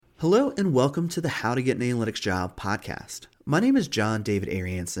Hello and welcome to the How to Get an Analytics Job podcast. My name is John David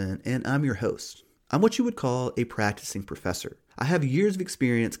Arianson and I'm your host. I'm what you would call a practicing professor. I have years of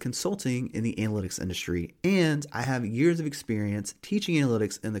experience consulting in the analytics industry, and I have years of experience teaching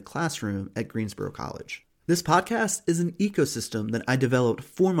analytics in the classroom at Greensboro College. This podcast is an ecosystem that I developed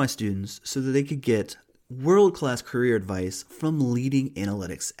for my students so that they could get world-class career advice from leading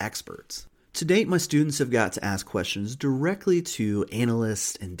analytics experts. To date, my students have got to ask questions directly to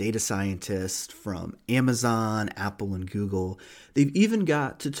analysts and data scientists from Amazon, Apple, and Google. They've even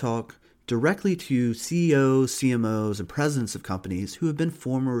got to talk directly to CEOs, CMOs, and presidents of companies who have been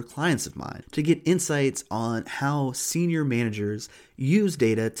former clients of mine to get insights on how senior managers use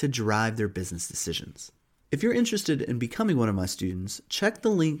data to drive their business decisions. If you're interested in becoming one of my students, check the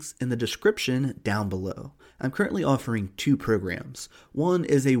links in the description down below. I'm currently offering two programs. One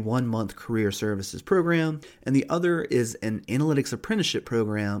is a 1-month career services program, and the other is an analytics apprenticeship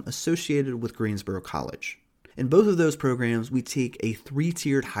program associated with Greensboro College. In both of those programs, we take a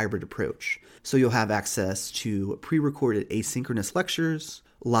 3-tiered hybrid approach. So you'll have access to pre-recorded asynchronous lectures,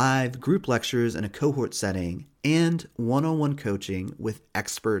 live group lectures in a cohort setting, and one-on-one coaching with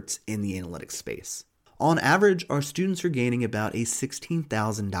experts in the analytics space. On average, our students are gaining about a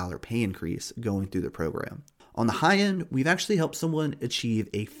 $16,000 pay increase going through the program. On the high end, we've actually helped someone achieve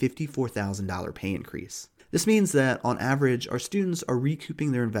a $54,000 pay increase. This means that on average, our students are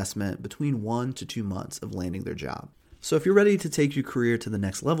recouping their investment between 1 to 2 months of landing their job. So if you're ready to take your career to the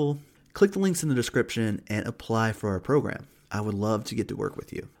next level, click the links in the description and apply for our program. I would love to get to work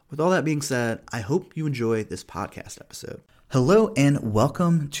with you. With all that being said, I hope you enjoy this podcast episode. Hello and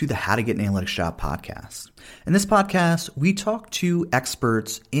welcome to the How to Get an Analytics Job podcast. In this podcast, we talk to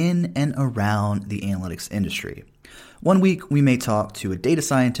experts in and around the analytics industry. One week, we may talk to a data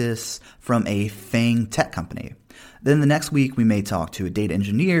scientist from a FANG tech company. Then the next week, we may talk to a data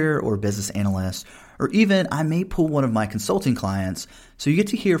engineer or business analyst, or even I may pull one of my consulting clients so you get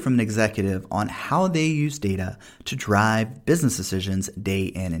to hear from an executive on how they use data to drive business decisions day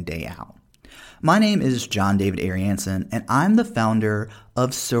in and day out. My name is John David Arianson, and I'm the founder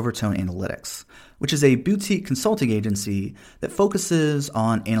of Silvertone Analytics, which is a boutique consulting agency that focuses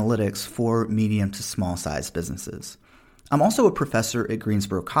on analytics for medium to small sized businesses. I'm also a professor at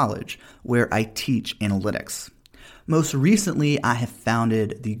Greensboro College, where I teach analytics. Most recently, I have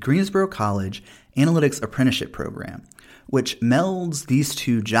founded the Greensboro College Analytics Apprenticeship Program, which melds these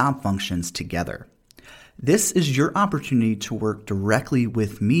two job functions together. This is your opportunity to work directly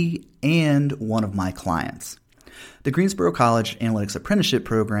with me and one of my clients. The Greensboro College Analytics Apprenticeship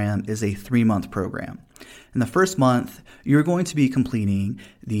Program is a 3-month program. In the first month, you're going to be completing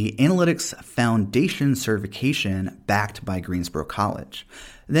the Analytics Foundation certification backed by Greensboro College.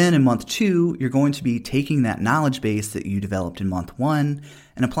 Then in month 2, you're going to be taking that knowledge base that you developed in month 1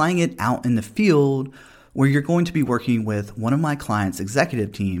 and applying it out in the field, where you're going to be working with one of my clients'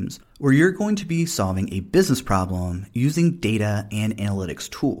 executive teams, where you're going to be solving a business problem using data and analytics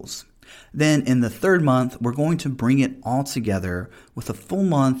tools. Then in the 3rd month, we're going to bring it all together with a full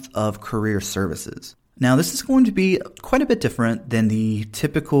month of career services. Now, this is going to be quite a bit different than the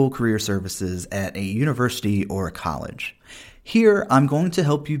typical career services at a university or a college. Here, I'm going to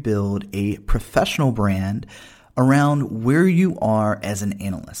help you build a professional brand around where you are as an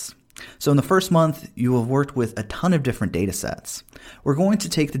analyst. So in the first month, you will have worked with a ton of different data sets. We're going to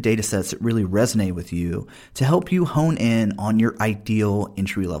take the data sets that really resonate with you to help you hone in on your ideal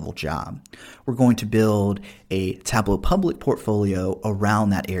entry-level job. We're going to build a Tableau Public portfolio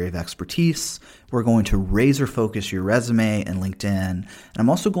around that area of expertise. We're going to razor focus your resume and LinkedIn. And I'm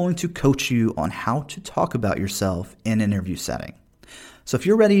also going to coach you on how to talk about yourself in an interview setting. So if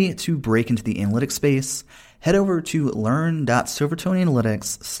you're ready to break into the analytics space, head over to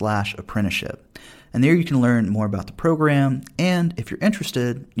learn.silvertoneanalytics.com/apprenticeship. And there you can learn more about the program, and if you're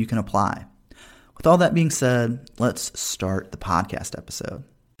interested, you can apply. With all that being said, let's start the podcast episode.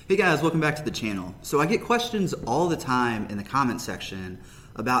 Hey guys, welcome back to the channel. So I get questions all the time in the comment section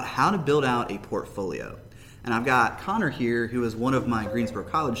about how to build out a portfolio. And I've got Connor here, who is one of my Greensboro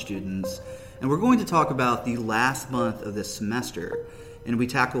College students, and we're going to talk about the last month of this semester. And we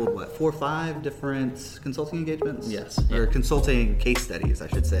tackled, 4 or 5 different consulting engagements? Yes. Or consulting case studies, I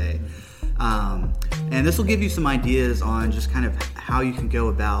should say. And this will give you some ideas on just kind of how you can go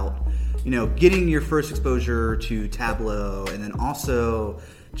about, getting your first exposure to Tableau, and then also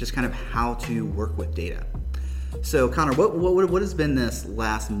just kind of how to work with data. So, Connor, what has been this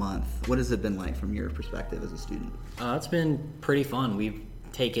last month? What has it been like from your perspective as a student? It's been pretty fun. We've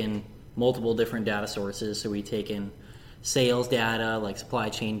taken multiple different data sources. So we've taken sales data, like supply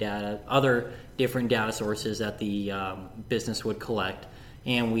chain data, other different data sources that the business would collect,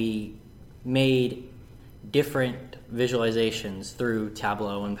 and we made different visualizations through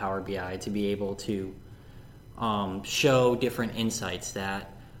Tableau and Power BI to be able to show different insights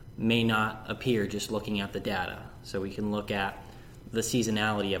that may not appear just looking at the data. So we can look at the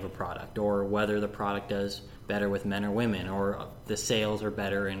seasonality of a product, or whether the product does better with men or women, or the sales are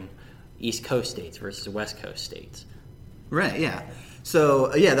better in East Coast states versus West Coast states. Right, yeah.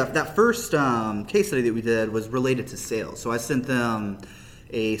 So, yeah, that first case study that we did was related to sales. So I sent them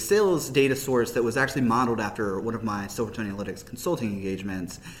a sales data source that was actually modeled after one of my Silvertone Analytics consulting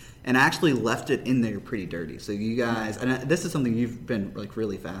engagements, and I actually left it in there pretty dirty. So you guys, and this is something you've been like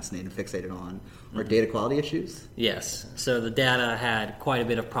really fascinated and fixated on, are data quality issues? Yes. So the data had quite a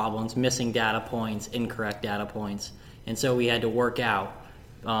bit of problems, missing data points, incorrect data points, and so we had to work out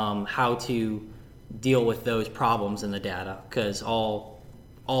how to deal with those problems in the data, because all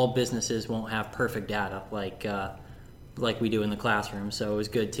businesses won't have perfect data like we do in the classroom. So it was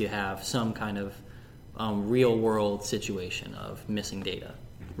good to have some kind of real world situation of missing data.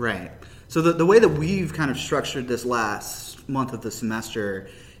 Right. So the way that we've kind of structured this last month of the semester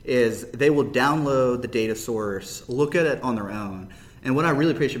is they will download the data source, look at it on their own. And what I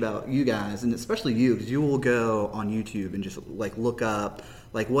really appreciate about you guys, and especially you, because you will go on YouTube and just like look up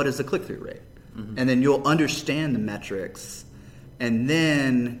like what is the click-through rate, and then you'll understand the metrics, and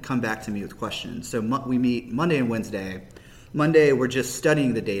then come back to me with questions. So we meet Monday and Wednesday. Monday we're just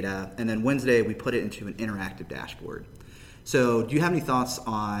studying the data, and then Wednesday we put it into an interactive dashboard. So do you have any thoughts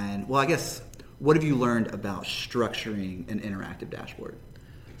on, well, I guess, what have you learned about structuring an interactive dashboard?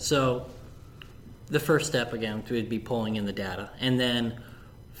 So the first step, again, would be pulling in the data and then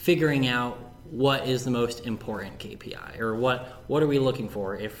figuring out what is the most important KPI, or what are we looking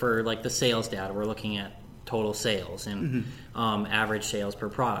for. If for like the sales data, we're looking at total sales and average sales per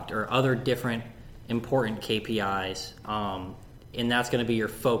product, or other different important KPIs. And that's going to be your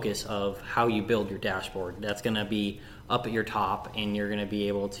focus of how you build your dashboard. That's going to be up at your top, and you're going to be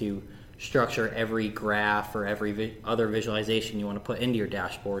able to structure every graph or every other visualization you want to put into your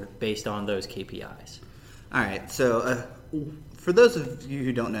dashboard based on those KPIs. All right. So for those of you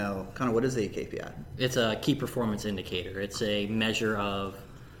who don't know, kind of what is a KPI? It's a key performance indicator. It's a measure of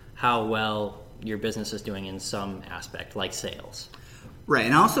how well your business is doing in some aspect, like sales. Right.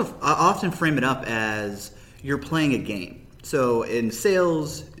 And I often frame it up as you're playing a game. So in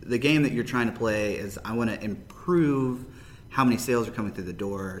sales, the game that you're trying to play is I want to improve how many sales are coming through the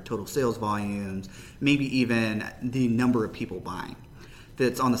door, total sales volumes, maybe even the number of people buying. If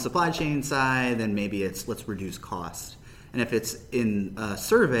it's on the supply chain side, then maybe it's let's reduce cost. And if it's in a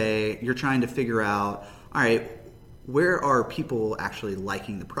survey, you're trying to figure out, all right, where are people actually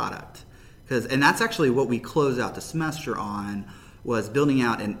liking the product? And that's actually what we close out the semester on, was building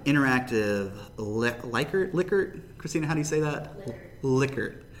out an interactive Likert. Christina, how do you say that?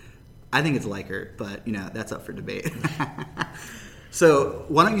 Likert. I think it's Likert, but that's up for debate. So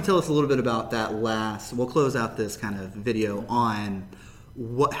why don't you tell us a little bit about that we'll close out this kind of video on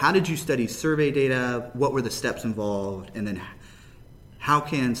how did you study survey data, what were the steps involved, and then how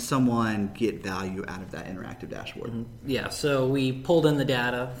can someone get value out of that interactive dashboard? Yeah, so we pulled in the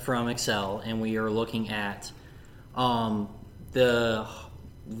data from Excel, and we are looking at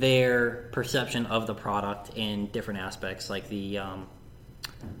their perception of the product in different aspects, like the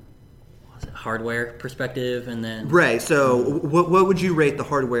hardware perspective, and then right. So what would you rate the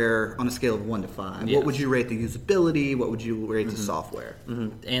hardware on a scale of 1 to 5? Yes. What would you rate the usability? What would you rate the software?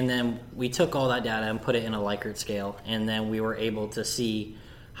 And then we took all that data and put it in a Likert scale, and then we were able to see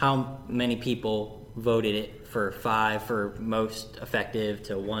how many people voted it for 5 for most effective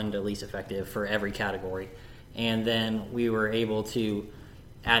to 1 to least effective for every category. And then we were able to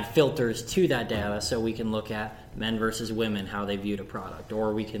add filters to that data, so we can look at men versus women, how they viewed a product,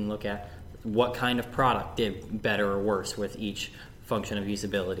 or we can look at what kind of product did better or worse with each function of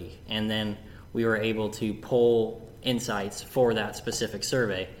usability. And then we were able to pull insights for that specific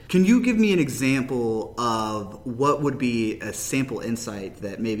survey. Can you give me an example of what would be a sample insight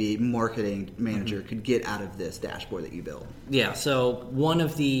that maybe marketing manager could get out of this dashboard that you built? Yeah, so one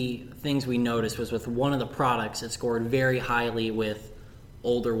of the things we noticed was with one of the products, it scored very highly with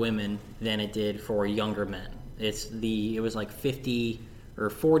older women than it did for younger men. It was like 50 or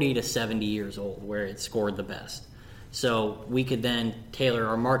 40 to 70 years old where it scored the best. So we could then tailor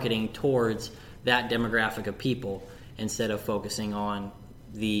our marketing towards that demographic of people instead of focusing on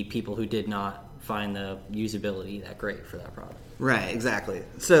the people who did not find the usability that great for that product. Right, exactly.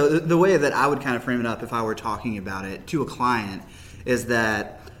 So the way that I would kind of frame it up if I were talking about it to a client is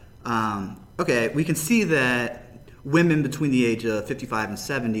that, we can see that women between the age of 55 and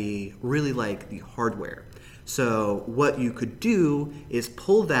 70 really like the hardware. So what you could do is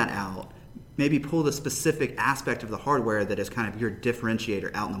pull that out, maybe pull the specific aspect of the hardware that is kind of your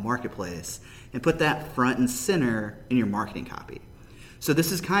differentiator out in the marketplace, and put that front and center in your marketing copy. So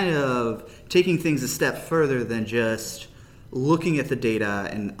this is kind of taking things a step further than just looking at the data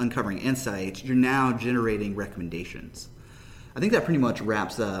and uncovering insights. You're now generating recommendations. I think that pretty much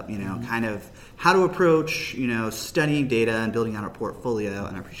wraps up, kind of how to approach, studying data and building out a portfolio.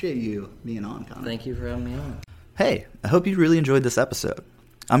 And I appreciate you being on, Connor. Thank you for having me on. Hey, I hope you really enjoyed this episode.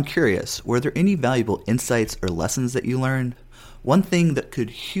 I'm curious, were there any valuable insights or lessons that you learned? One thing that could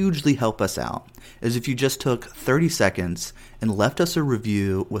hugely help us out is if you just took 30 seconds and left us a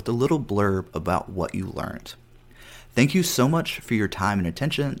review with a little blurb about what you learned. Thank you so much for your time and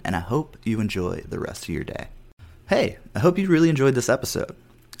attention, and I hope you enjoy the rest of your day. Hey, I hope you really enjoyed this episode.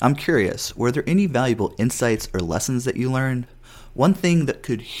 I'm curious, were there any valuable insights or lessons that you learned? One thing that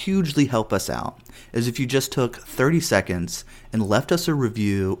could hugely help us out is if you just took 30 seconds and left us a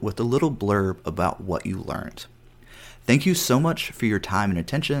review with a little blurb about what you learned. Thank you so much for your time and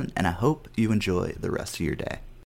attention, and I hope you enjoy the rest of your day.